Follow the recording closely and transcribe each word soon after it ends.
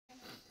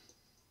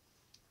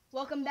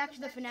Welcome back to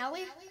the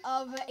finale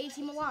of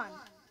AC Milan.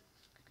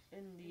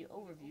 In the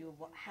overview of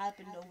what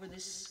happened over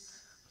this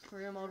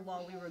career mode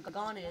while we were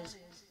gone is,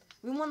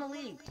 we won the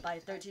league by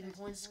 13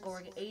 points,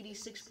 scoring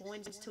 86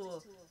 points to a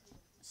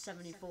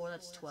 74,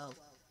 that's 12.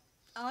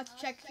 Let's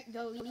check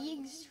the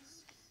leagues.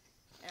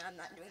 I'm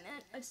not doing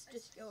that. Let's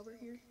just go over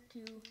here to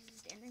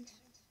standings.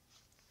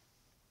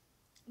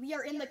 We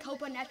are in the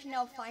Copa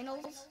Nacional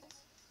finals.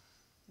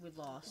 We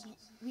lost.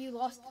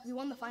 We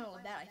won the final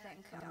of that, I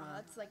think.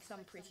 That's like some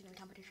preseason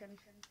competition.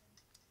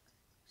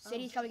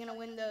 City's probably gonna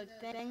win the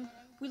thing.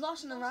 We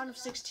lost in the round of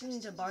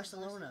 16 to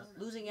Barcelona,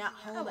 losing at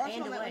home and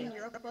Barcelona away. in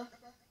Europa.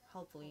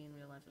 Hopefully in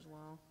real life as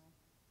well.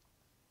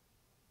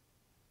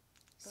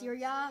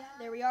 Serie A,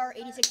 there we are,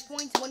 86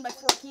 points, won by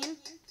 14.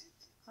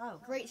 Oh,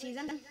 Great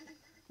season.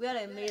 we had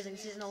an amazing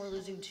season, only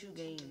losing 2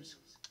 games.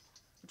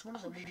 Which one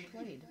of them we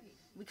played?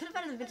 We could have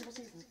had an invincible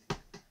season.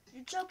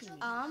 You're joking me.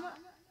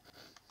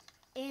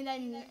 And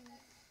then,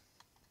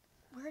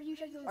 where do you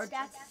check those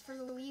stats for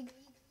the league?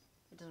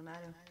 It doesn't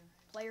matter.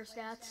 Player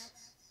stats.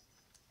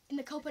 In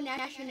the Copa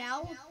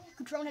Nacional,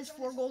 Cutrone has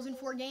 4 goals in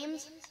 4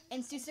 games,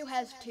 and Suso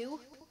has 2.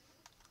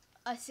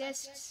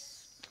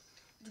 Assists,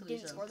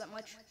 didn't score that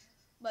much,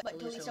 but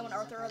Tolisso and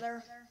Arthur are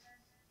there.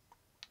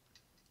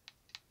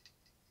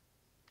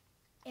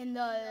 In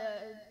the,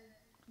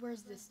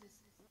 where's this,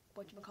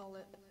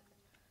 whatchamacallit?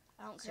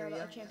 I don't care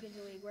about the Champions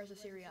League, where's the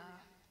Serie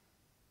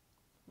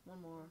A?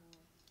 One more.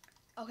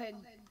 Okay.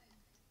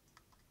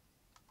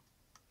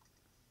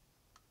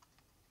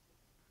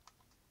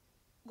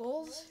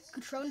 Goals,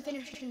 Cutrone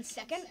finished in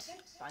second.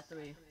 By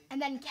 3.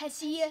 And then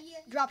Kessie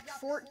dropped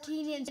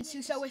 14 and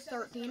Suso with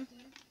 13.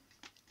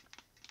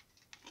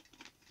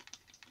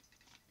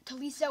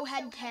 Tolisso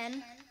had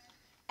 10.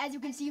 As you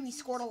can see, we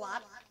scored a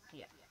lot.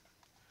 Yeah.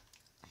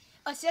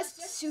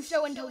 Assists,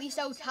 Suso and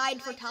Tolisso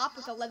tied for top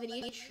with 11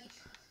 each.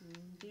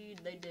 Indeed,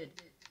 they did.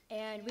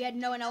 And we had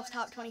no one else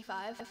top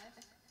 25.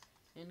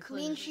 And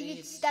Clean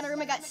sheets,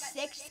 Donnarumma got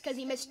 6 because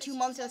he missed 2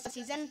 months of the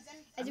season.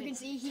 As you can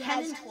see, he 10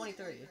 has... and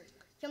 23.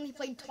 He only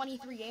played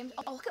 23 games.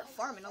 Oh, look at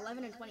Farman,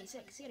 11 and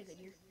 26. He had a good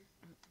year.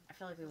 I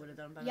feel like we would have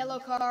done better. Yellow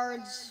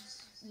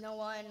cards, no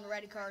one.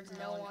 Red cards,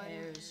 no one.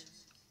 Cares.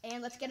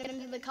 And let's get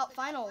into the cup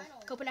final.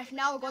 Copa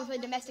Nacional, we're going for the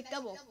domestic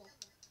double.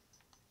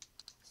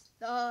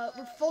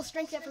 We're full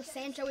strength after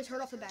Sancho is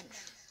hurt off the bench.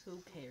 Who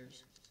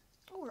cares?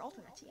 Oh, we're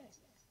alternates, yeah.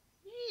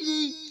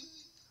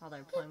 Oh,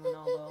 they're playing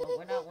Ronaldo.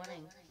 We're not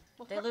winning.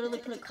 They literally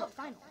put a cup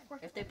final.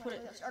 If they put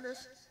it,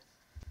 Starters.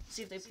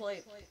 see if they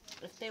play.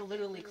 If they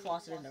literally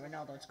cross it into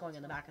Ronaldo, it's going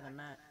in the back of the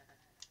net.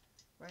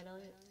 Right,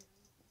 Elliot?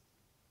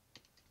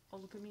 Oh,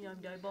 look at me, I'm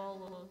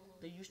Diabolo.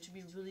 They used to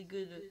be really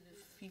good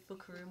FIFA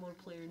career mode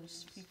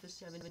players, FIFA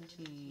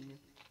 17.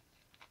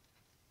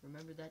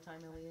 Remember that time,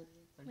 Elliot?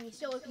 I mean, he's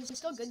still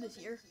good this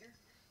year.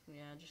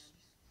 Yeah, just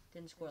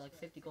didn't score like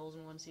 50 goals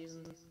in one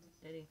season,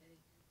 did he?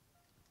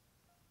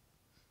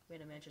 We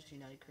had a Manchester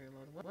United career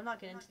mode. We'll not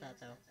get into that,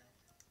 though.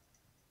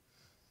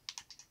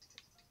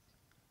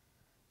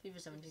 FIFA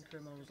 17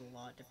 career mode was a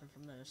lot different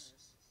from this.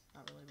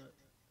 Not really, but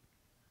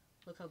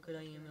look how good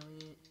I am,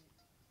 Elliot.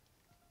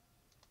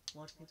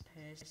 Watch me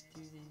pass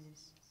through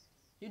this.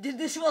 You did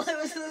this while I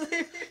was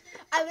there.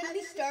 I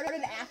literally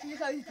started after you,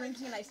 so I was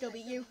drinking and I still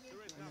beat you.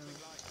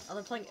 I've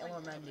been playing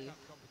Elemendy.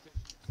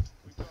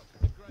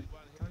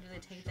 Don't do they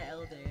take the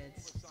L there?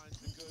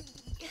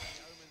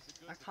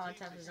 Our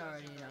content is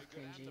already enough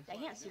cringy. They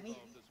can't see me.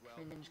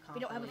 Cringe We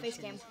don't have a face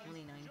cam.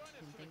 2019.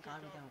 Thank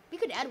God we don't. We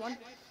could add one.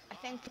 I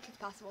think it's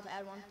possible to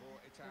add one.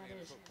 Yeah,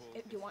 it is.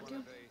 Do you want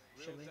to?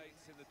 Should we?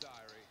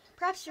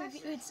 Perhaps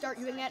we would start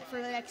doing that for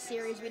the next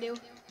series we do.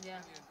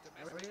 Yeah.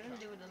 Are we gonna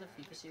do another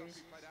FIFA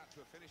series?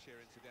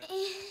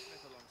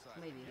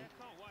 Maybe.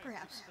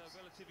 Perhaps.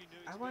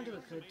 I want to do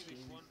a good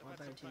team, or a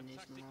better team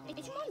nationwide.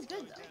 AC Milan's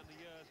good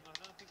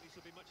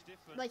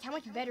though. Like, how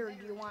much better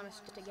do you want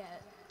us to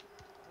get?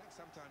 I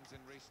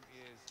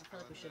feel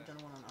like we should have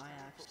done one on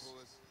Ajax.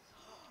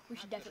 We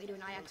should definitely do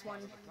an Ajax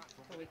one.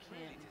 But we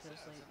can't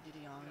because like De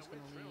Jong is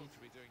gonna leave.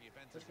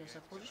 Which means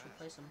we'll just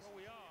replace him.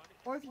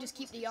 Or we could just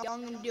keep De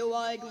Jong and do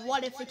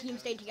what if the team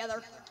stayed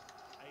together?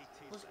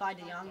 We'll just buy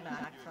De Jong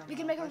back from. We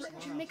can make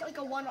should we make like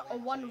a one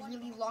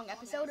really long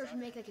episode, or should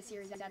we make like a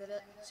series out of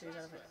it? Series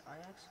out of it,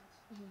 Ajax.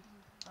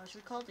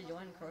 Should we call it the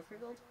Johan Cruyff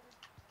rebuild?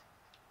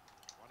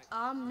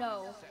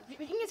 No.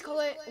 We can just call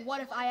it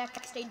 "What if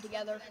Ajax stayed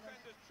together?"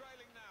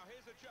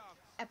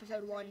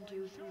 Episode 1,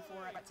 2, 3, 4,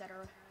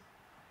 etc.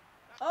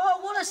 Oh,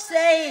 what a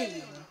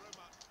save!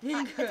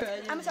 I'm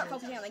gonna start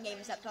focusing on the game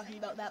instead of talking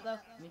about that though.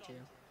 Me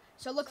too.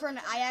 So look for an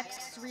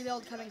Ajax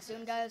rebuild coming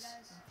soon, guys.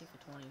 FIFA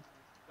 20.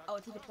 Oh,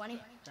 it's FIFA 20?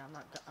 Yeah, I'm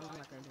not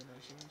gonna do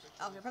another series.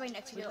 Okay, probably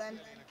next year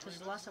then. Because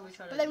the last time we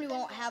tried But then we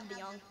won't have De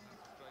Jong.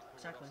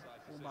 Exactly.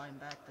 We'll buy him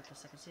back like the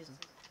second season.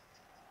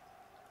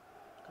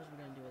 Because we're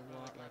gonna do a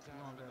lot like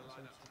longer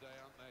episodes.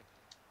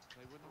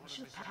 I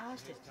should have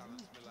passed it.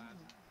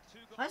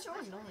 Why is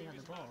Rowan only on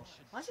the ball?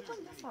 Why is he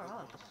playing that far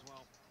up?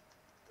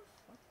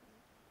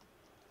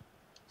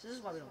 So this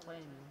is why we don't play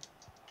anymore.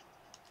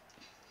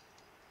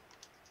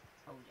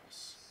 Oh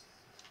yes.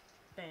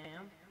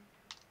 Bam.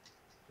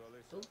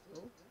 Oh,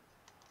 oh.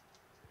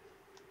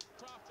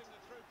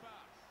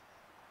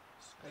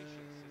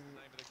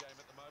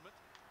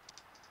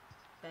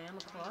 Bam,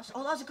 across.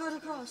 Oh, that's a good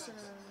across.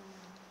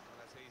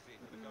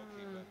 No.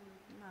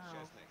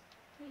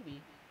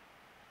 Maybe.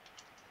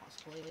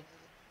 Possibly.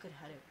 Good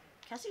header.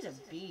 Kessie's a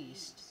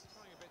beast.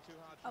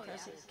 Oh,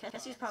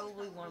 Kessie's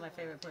probably one of my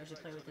favorite players to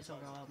play with this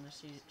overall in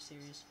this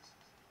series.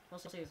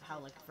 Mostly of how,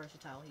 like,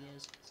 versatile he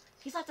is.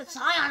 He's like the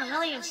Zion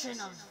Williamson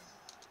of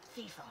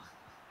FIFA.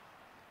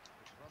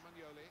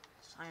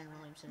 Zion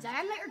Williamson.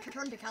 Zion might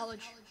return to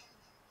college.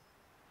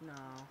 No.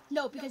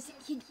 No, because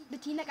the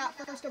team that got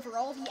first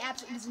overall, he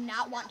absolutely does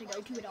not want to go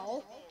to at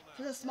all.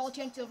 There's a small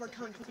chance he'll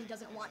return because he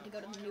doesn't want to go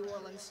to New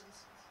Orleans.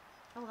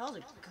 Oh, that was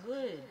a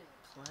good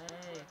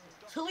play.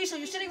 Felicia,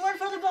 you're sitting right in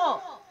front of the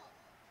ball.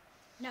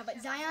 No, but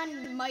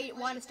Zion might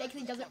want to stay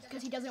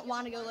because he doesn't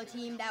want to go to a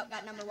team that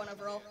got #1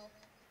 overall.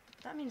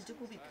 That means Duke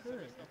will be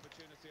good.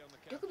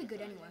 Duke will be good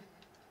anyway.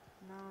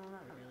 No,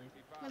 not really.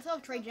 They still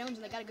have Trey Jones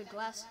and they got a good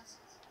class.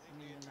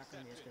 Not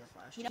gonna be as good a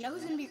Flash. You know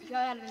who's gonna be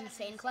got an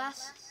insane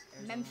class?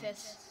 Arizona.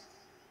 Memphis.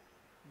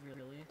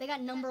 Really? They got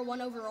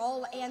 #1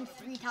 overall and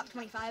 3 top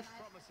 25,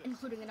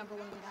 including the #1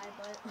 guy,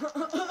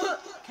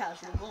 but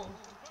Casual goal.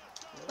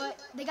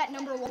 but they got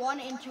 #1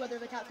 and 2 other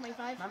of the top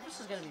 25. Memphis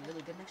is gonna be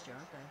really good next year,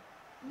 aren't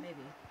they?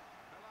 Maybe.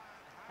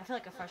 I feel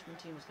like a freshman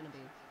team is gonna be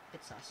a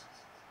bit sus.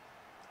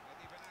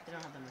 They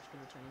don't have that much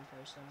good returning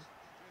players, so.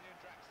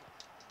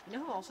 You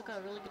know who also got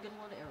a really good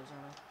one?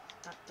 Arizona.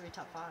 Not 3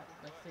 top 5,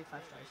 like 3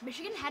 5-stars.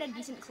 Michigan had a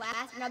decent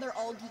class, now they're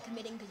all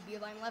decommitting because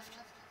Beeline left.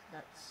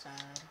 That's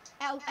sad.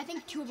 I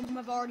think 2 of them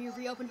have already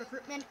reopened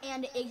recruitment,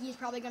 and Iggy's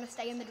probably going to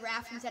stay in the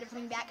draft instead of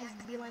coming back because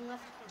Beeline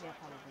left. Yeah,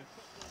 probably.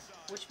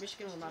 Which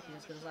Michigan will not be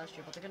as good as last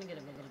year, but they're going to get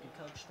a really good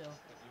coach still.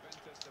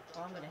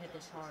 Oh, I'm going to hit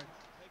this hard.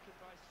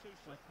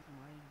 What am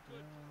I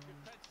doing?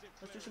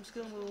 Let's do some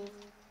skill move.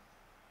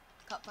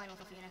 Cup final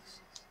for Phoenix.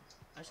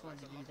 I just wanted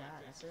to do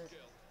that, that's it.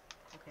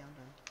 Okay, I'm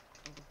done.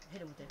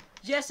 Hit him with it.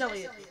 Yes,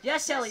 Elliot!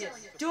 Yes, Elliot!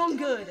 Doing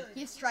good!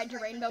 He's tried to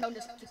rainbow and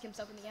just kicked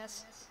himself in the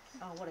ass.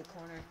 Oh, what a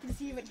corner. Did you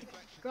see what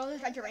girl who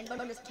tried to rainbow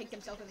and just kicked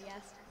himself in the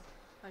ass?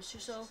 Alright,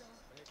 Suso.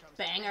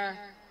 Banger!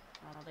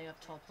 Oh, they have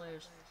tall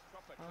players.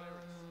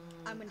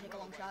 I'm gonna take a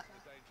long shot.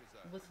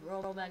 With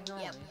Robo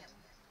Magnoli. Yep.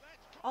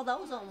 Oh, that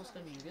was almost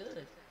gonna be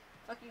good.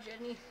 Fuck you,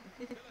 Jenny.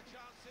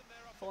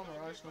 Former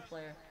Arsenal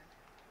player.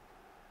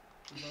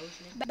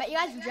 Bet you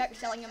guys reject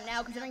selling him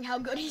now, considering how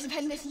good he's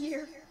been this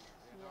year.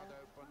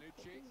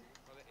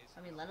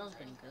 I mean, Leno's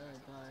been good,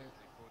 but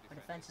our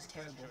defense is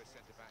terrible.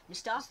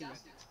 Mustafi.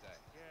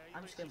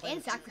 I'm just gonna blame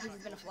And Socrates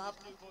has been a flop.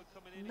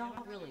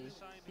 Not really.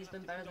 He's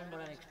been better than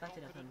what I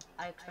expected of him.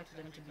 I expected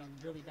him to be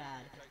really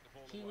bad.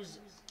 He was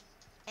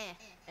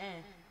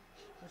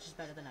which is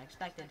better than I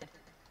expected. And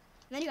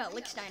then you got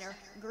Lichtsteiner.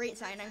 Great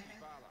signing.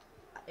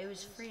 It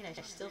was free and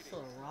I still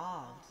feel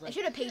robbed. I Like,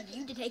 should have paid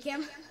you to take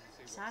him.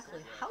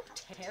 exactly. How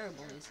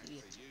terrible is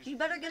he? He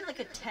better get like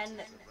a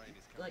 10,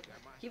 like,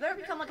 he better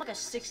become like a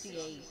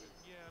 68.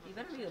 He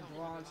better be a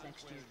bronze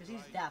next year, because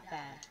he's that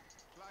bad.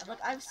 And,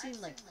 like, I've seen,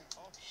 like,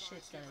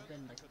 shits that have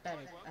been, like,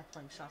 better at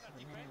playing soccer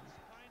than him.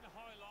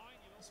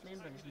 This man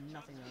brings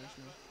nothing to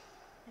Arsenal.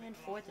 And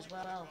 4th as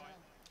well.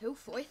 Who,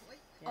 4th?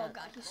 Yeah. Oh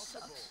god, he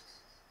sucks.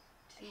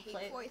 I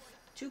hate 4th.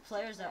 2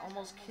 players that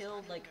almost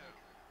killed, like,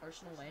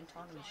 Arsenal and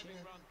Tottenham this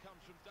year.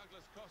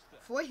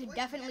 4th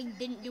definitely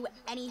didn't do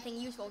anything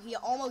useful. He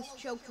almost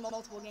choked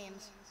multiple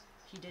games.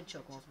 He did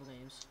choke multiple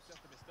games.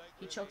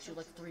 He choked you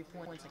like 3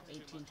 points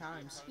like 18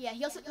 times. Yeah,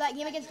 he also that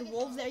game against the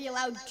Wolves there he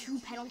allowed 2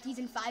 penalties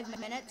in 5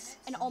 minutes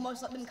and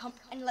almost let them come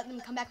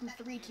back from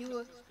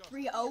 3-2,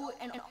 3-0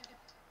 and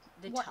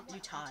You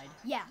tied.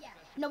 yeah.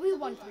 No, we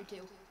won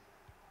 3-2.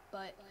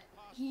 But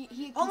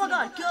he Oh my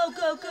god, go,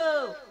 go,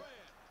 go!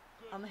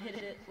 I'm gonna hit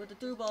it with the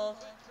through ball.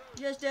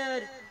 Yes,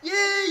 Dad! Yeah!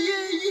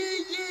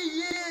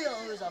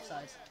 Oh, it was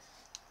offsides.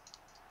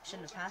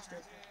 Shouldn't have passed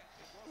it.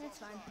 It's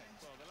fine.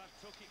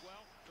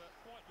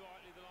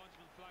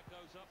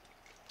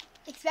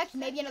 Expect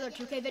maybe another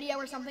 2K video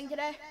or something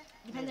today,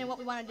 depending on what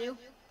we want to do.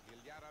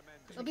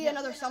 It'll be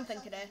another something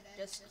today.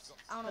 Just,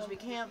 I don't know. Because we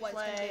can't what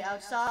it's gonna play be.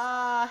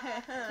 outside.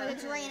 Because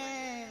it's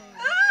raining.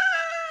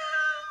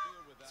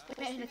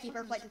 Hit the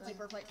keeper, play the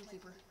keeper, play the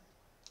keeper.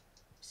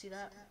 See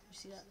that? You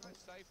see that?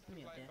 Give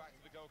me a bit.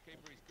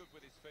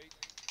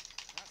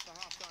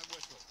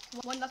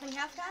 1-0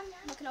 halftime.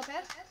 Looking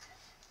okay.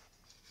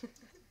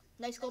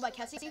 Nice goal by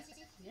Kessie.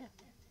 Yeah.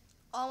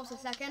 Almost a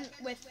second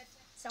with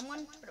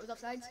someone, but it was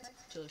offsides.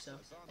 Chili so.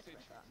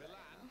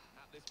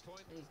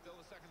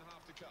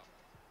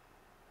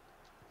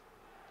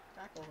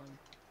 Tackle him.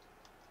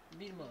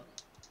 Beat him up.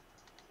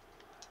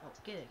 Oh,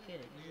 get it,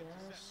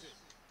 yes.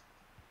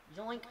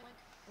 Yoink.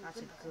 That's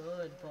a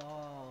good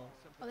ball.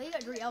 Oh, they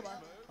got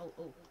Grielba. Oh.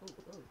 Oh,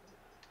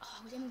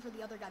 I was aiming for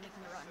the other guy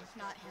making the run,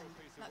 not him,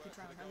 not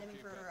Cutrone. I was aiming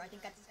for, I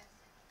think that's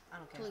I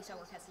don't care. Police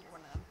or Kessie,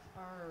 one of them.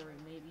 Or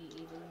maybe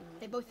even...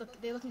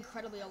 They look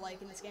incredibly alike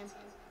in this game.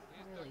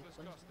 Really?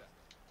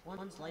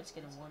 One's light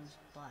skin and one's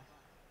black.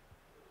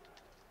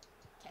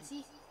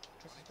 Kessie?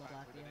 This is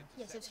black, yeah.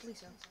 Yes, it's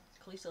Kalisto.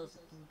 Kalisto's a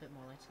bit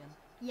more light skinned.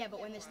 Yeah,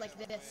 but when it's like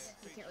this,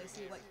 you can't really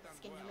see what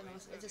skin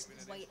he's in. It's just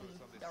white and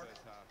dark.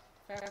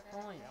 Fair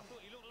point. I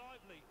thought he looked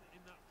lively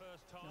in that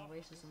first half. No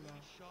racism Really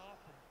though. sharp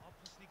and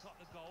obviously got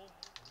the goal.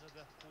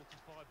 Another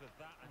 45 of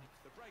that, and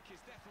the break is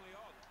definitely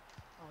on.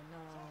 Oh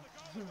no.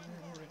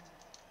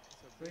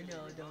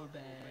 Ronaldo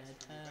bad.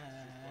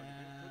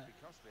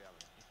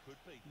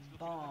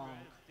 Bonk.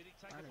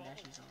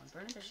 Bernadeschi's on.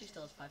 Bernadeschi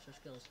still has 5-star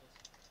skills.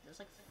 There's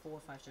like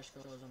 4 5-star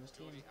skills on this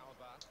team.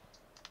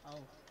 Oh.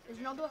 Is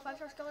Ronaldo a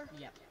 5-star skiller?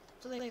 Yep.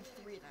 So they have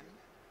 3 then,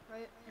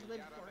 right? Or they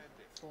have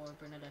 4? 4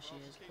 Bernadeschi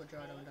is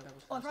Quadrado and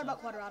Douglas. Oh, I forgot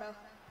about Quadrado.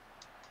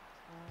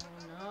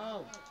 Oh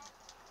no.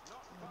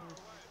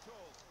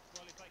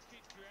 Well, if they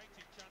keep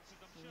creating chances,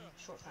 I'm sure.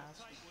 Short pass.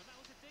 That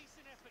was a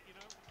decent effort, you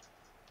know.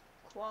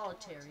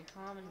 Qualitary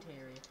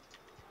commentary.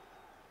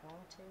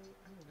 Qualitary.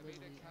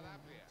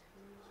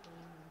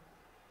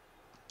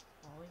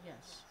 Oh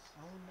yes.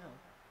 Oh no.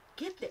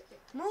 Get there.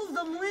 Move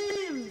the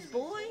limbs,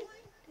 boy.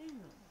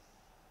 Damn.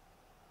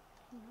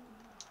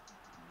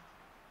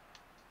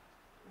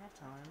 Half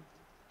time.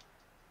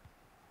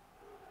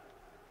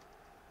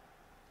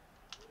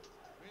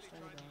 Really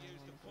trying to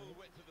use the full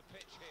width of the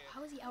pitch here.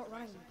 How is he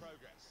outrunning?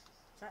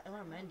 Is that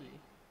Mendy?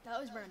 That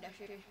was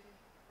Bernadeschi.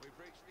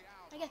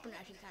 I guess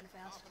Bernadeschi's kind of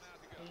fast.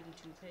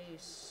 82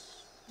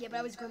 pace. Yeah, but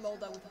I was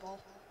Grimaldo with the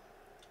ball.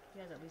 He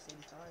has at least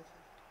 85.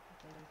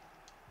 Okay.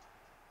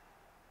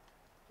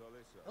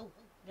 Oh,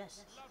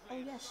 yes. Oh,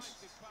 yes.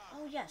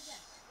 Oh,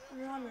 yes.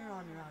 Run.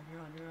 Oh,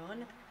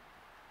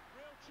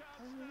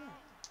 yeah.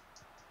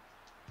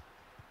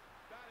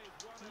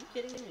 Are you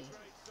kidding me?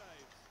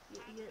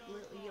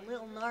 You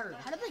little nerd.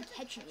 How did they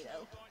catch me,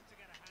 though?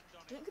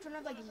 I think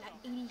Could have like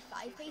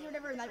 85 pace or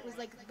whatever, and that was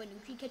like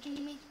Bonucci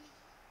catching me.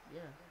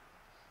 Yeah.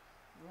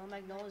 Well,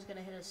 Magnola's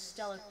gonna hit a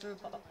stellar through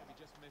ball.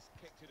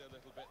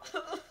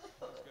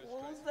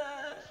 What was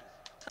that?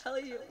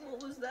 Elliot,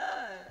 what was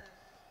that?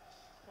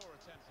 Poor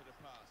attempt at a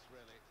pass,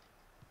 really.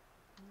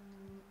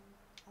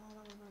 Oh,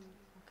 that was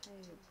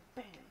okay.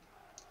 Bam.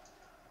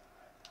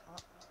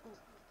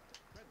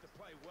 Read the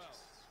play well.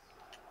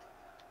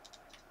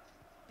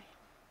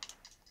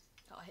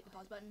 Oh, I hit the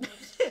pause button.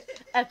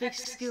 Epic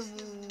skill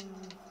move.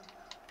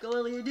 Go,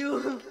 Elliot, do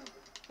him.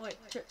 Wait,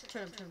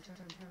 turn him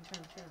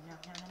now.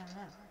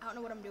 I don't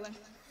know what I'm doing.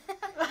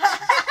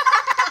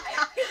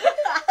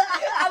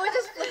 I was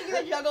just flicking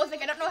the juggle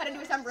stick. I don't know how to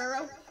do a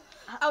sombrero.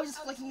 I was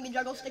just flicking the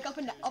juggle stick up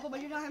and up a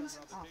bunch of times.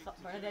 Oh, fuck,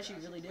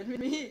 Bernadeschi really did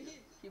me.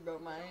 He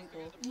broke my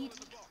ankle. Yeet.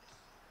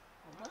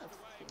 Oh, what a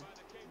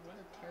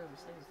terrible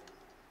save.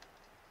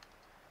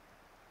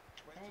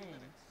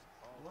 Dang.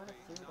 What a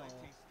through ball.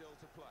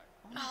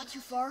 Oh, too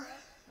far.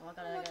 Oh, I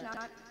No, it's got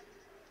not.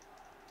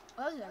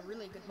 Oh, that was a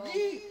really good ball.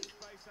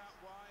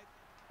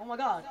 Oh my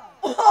god.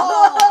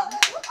 Oh,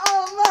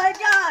 Oh my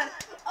god.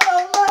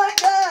 Oh my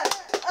god.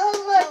 Oh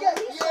my god.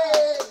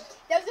 Yeah.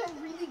 that was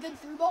a really good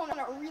through ball and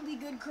a really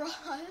good cross.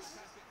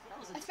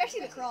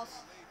 Especially the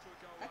cross.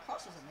 That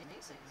cross was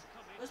amazing.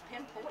 It was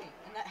pinpoint,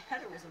 and that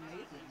header was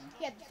amazing.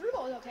 Yeah, the through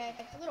ball was okay.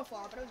 A little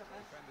far, but it was okay.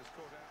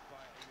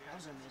 That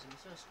was an amazing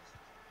assist.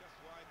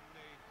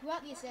 Who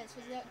got the assist?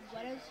 Was that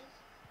Guedes?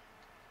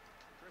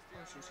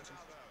 Oh, shit.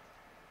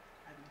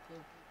 I have no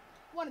clue.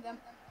 One of them.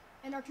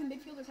 And our 2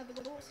 midfielders have the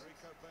goals.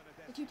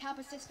 The 2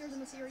 Tapa sisters in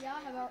the Serie A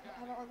have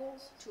our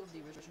goals. 2 of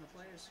the original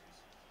players.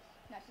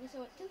 No,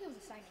 so it was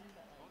a signing,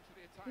 but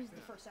he was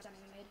the first signing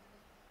we made.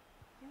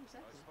 Yeah,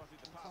 exactly.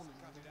 Coleman.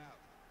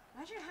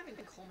 Imagine having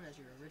Coleman as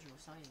your original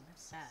signing.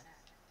 That's sad.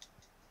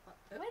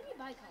 Why did we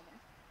buy Coleman?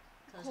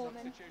 'Cause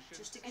Coleman.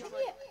 Just to I get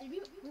think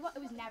we bought,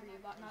 it was Nabry we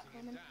bought, not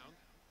Coleman.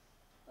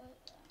 But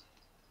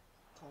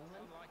Coleman.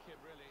 Unlike him,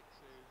 really,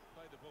 to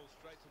play the ball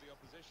straight to the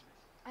opposition.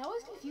 I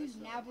always confuse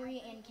Nabry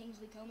and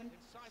Kingsley Coman.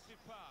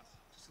 Incisive pass.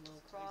 Just a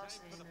little cross,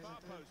 He's and aimed for the there's far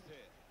a third. post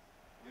here.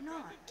 Or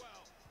not.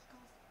 Well,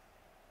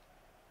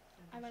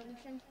 I'm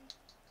unleashing.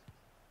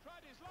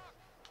 tried his luck.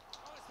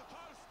 Oh, it's the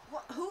post.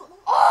 What? Who?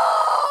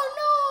 Oh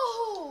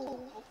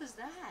no! What was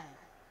that?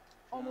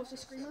 Almost a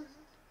screamer.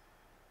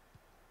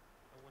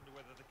 I wonder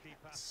whether the key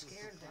pass was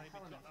Scared the maybe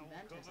hell out got of that one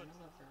Juventus. I covered.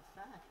 know that for a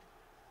fact.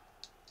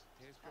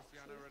 Here's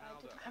Cristiano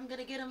Ronaldo. I'm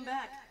gonna get him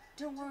back.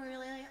 Don't worry,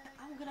 Lily.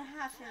 I'm gonna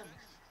have him.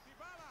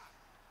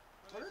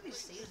 What are these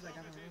saves by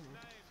Donnarumma?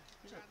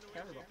 These are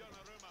terrible.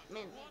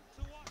 Man,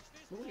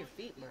 move your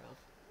feet, bro.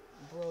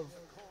 Bro,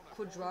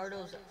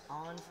 Quadrado's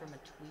on from a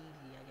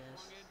Tweedy, I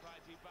guess.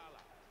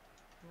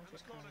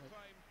 Just kind of like,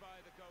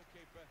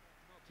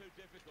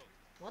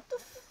 what the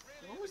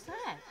what was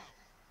that?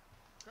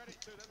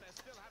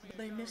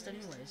 They missed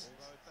anyways.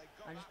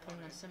 I just put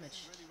him on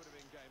Simic.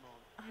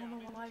 I don't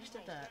know why I just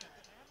did that.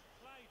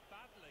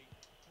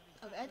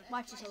 Okay,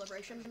 watch the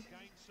celebration.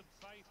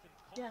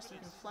 Yes, we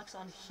can flex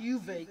on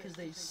Juve because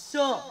they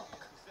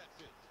suck.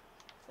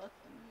 Fuck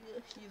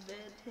you,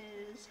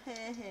 Juventus.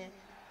 Heh.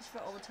 Just for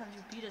all the times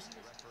you beat us.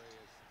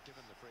 You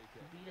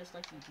beat us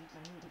like you beat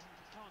my knee.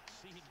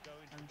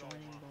 I'm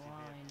joining the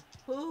line.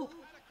 Poop!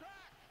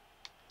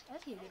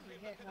 That's a good free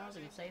hit. That was a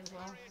good save as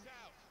well.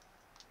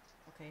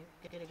 Okay,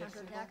 get a good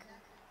Counter attack.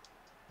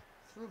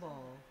 Through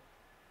ball.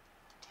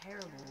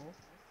 Terrible.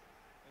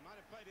 They might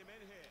have played him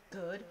in here.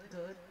 Good,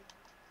 good.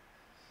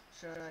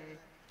 Should I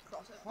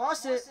Cross it.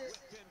 cross it?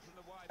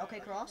 Okay,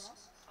 cross.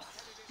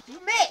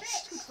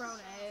 Missed! Prone.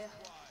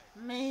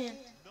 Man.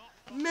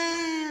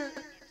 Man!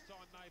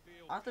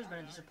 Arthur's been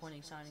a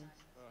disappointing signing.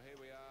 Well, here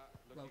we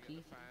are, Low looking key.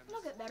 at the fans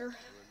He'll get better. who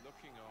are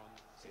looking on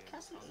in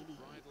Cassie 88.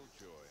 unbridled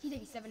joy. He's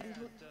 87, and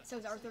so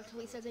is Arthur till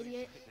he says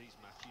 88. These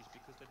matches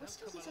because they But don't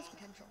still, he come says along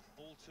potential.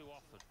 all too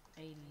often.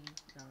 89.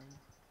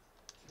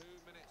 2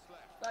 minutes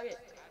left. Fuck it.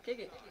 Kick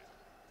it.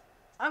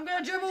 I'm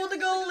gonna dribble with the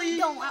goalie!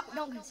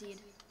 Don't concede.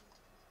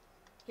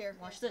 Here.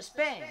 Watch this.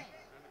 Bang! And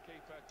the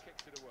keeper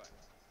kicks it away.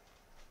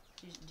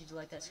 Did you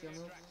like that skill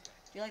move?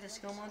 Do you like the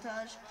skill montage?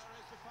 There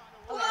is the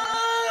final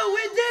Whoa!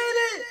 We did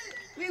it!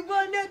 We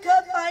won the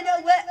cup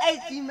final with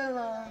AC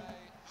Milan.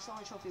 It's the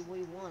only trophy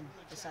we won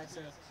besides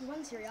the. He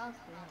won Serie A.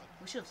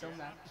 We should have filmed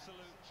that. absolute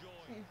joy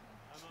Yeah,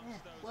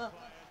 amongst those well,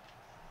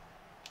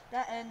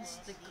 that ends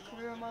the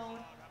career mode,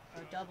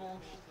 or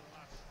double.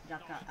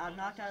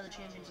 Knocked out of the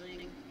Champions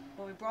League,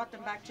 but we brought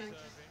them back to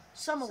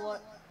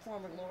somewhat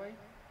former glory.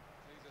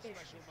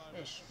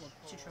 Ish. Well,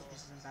 2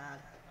 trophies isn't bad.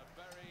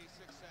 a very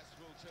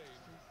successful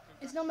team.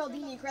 It's no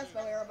Maldini Crespo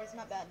era, but it's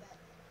not bad.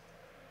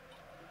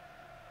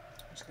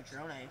 It's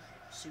Cadrone,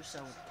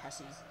 Suso,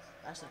 Kessie.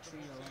 That's a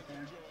trio right there.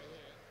 No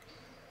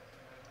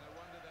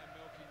wonder they're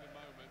milking the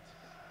moment.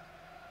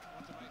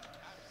 Want to make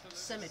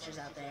absolute Simic is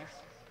out there.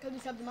 Because we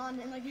subbed him on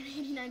in like the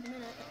 89th minute. team,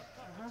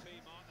 aren't they?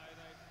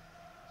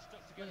 They've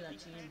stuck Look together, at that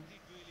team.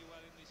 blended really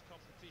well in this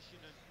competition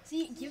and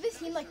See, give this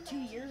team like 2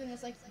 years and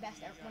it's like the best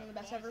ever, one of the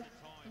best ever.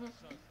 time,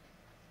 so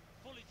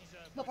fully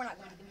deserved. But we're not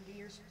going to give them 2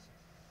 years.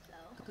 So.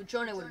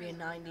 Cadrone would be a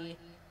 90.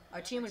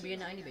 Our team would be a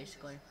 90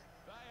 basically.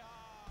 They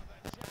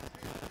are the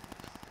champions.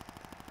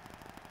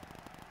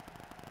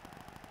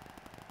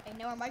 Hey,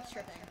 now our mic's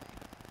tripping.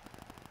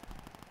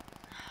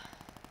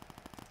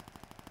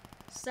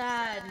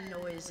 Sad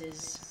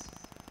noises.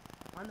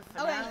 On the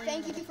finale. Okay,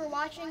 thank you for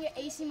watching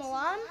AC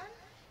Milan.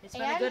 It's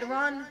been a good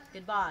run.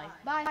 Goodbye.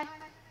 Bye.